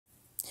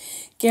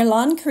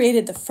Guerlain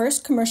created the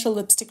first commercial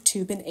lipstick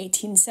tube in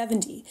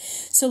 1870.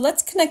 So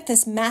let's connect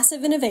this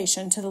massive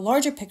innovation to the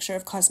larger picture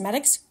of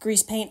cosmetics,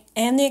 grease paint,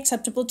 and the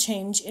acceptable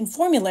change in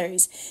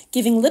formularies,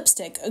 giving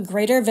lipstick a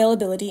greater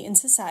availability in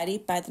society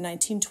by the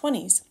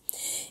 1920s.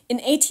 In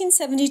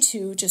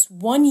 1872, just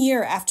 1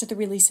 year after the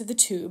release of the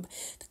tube,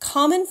 the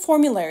common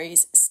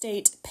formularies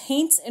state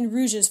paints and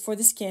rouges for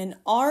the skin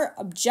are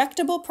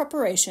objectable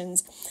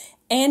preparations,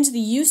 and the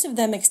use of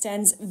them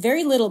extends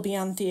very little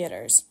beyond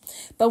theaters.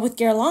 But with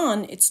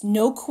Guerlain, it's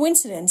no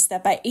coincidence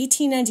that by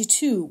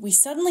 1892, we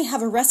suddenly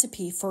have a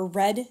recipe for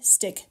red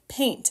stick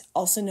paint,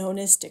 also known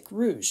as stick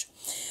rouge.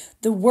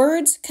 The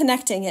words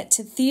connecting it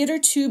to theater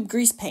tube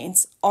grease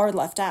paints are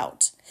left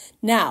out.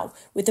 Now,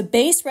 with a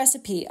base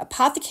recipe,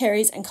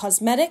 apothecaries and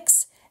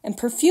cosmetics and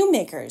perfume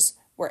makers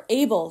were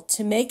able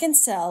to make and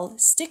sell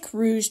stick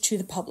rouge to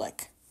the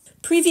public.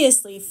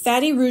 Previously,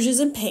 fatty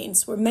rouges and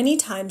paints were many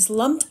times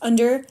lumped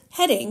under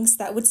headings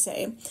that would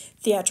say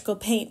theatrical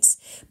paints.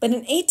 But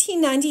in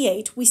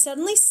 1898, we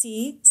suddenly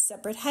see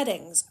separate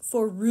headings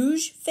for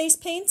rouge face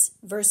paints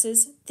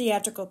versus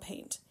theatrical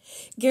paint.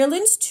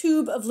 Guerlain's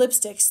tube of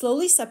lipstick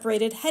slowly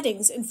separated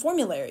headings in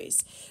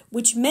formularies,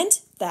 which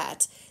meant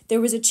that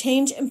there was a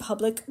change in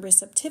public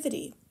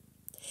receptivity.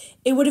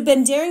 It would have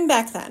been daring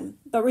back then,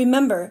 but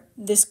remember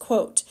this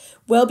quote,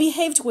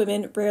 "Well-behaved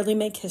women rarely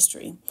make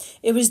history."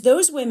 It was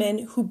those women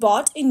who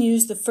bought and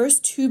used the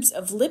first tubes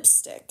of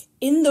lipstick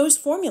in those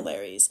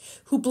formularies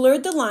who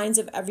blurred the lines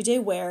of everyday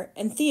wear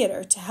and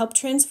theater to help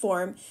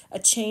transform a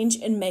change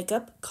in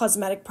makeup,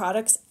 cosmetic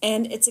products,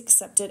 and its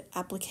accepted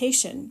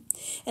application.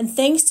 And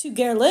thanks to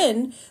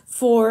Guerlain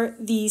for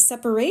the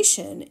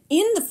separation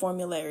in the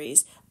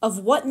formularies of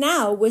what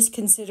now was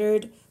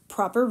considered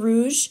proper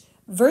rouge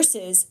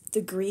versus the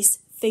grease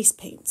face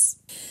paints.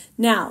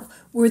 Now,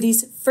 were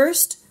these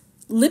first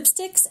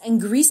lipsticks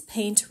and grease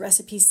paint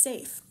recipes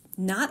safe?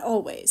 Not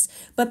always,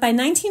 but by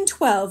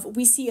 1912,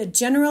 we see a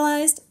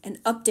generalized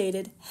and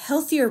updated,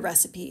 healthier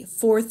recipe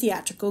for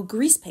theatrical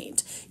grease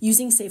paint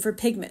using safer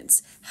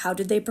pigments. How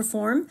did they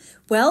perform?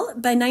 Well,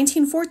 by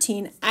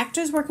 1914,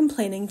 actors were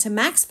complaining to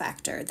Max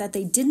Factor that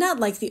they did not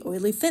like the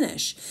oily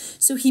finish,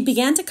 so he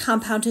began to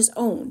compound his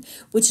own,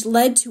 which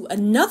led to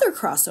another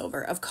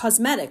crossover of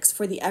cosmetics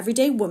for the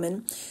everyday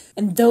woman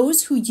and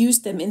those who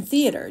used them in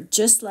theater,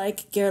 just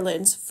like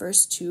Guerlain's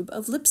first tube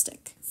of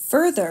lipstick.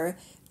 Further,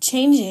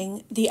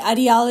 changing the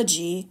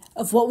ideology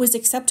of what was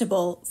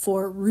acceptable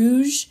for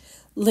rouge,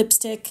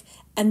 lipstick,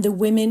 and the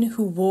women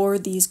who wore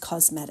these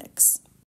cosmetics.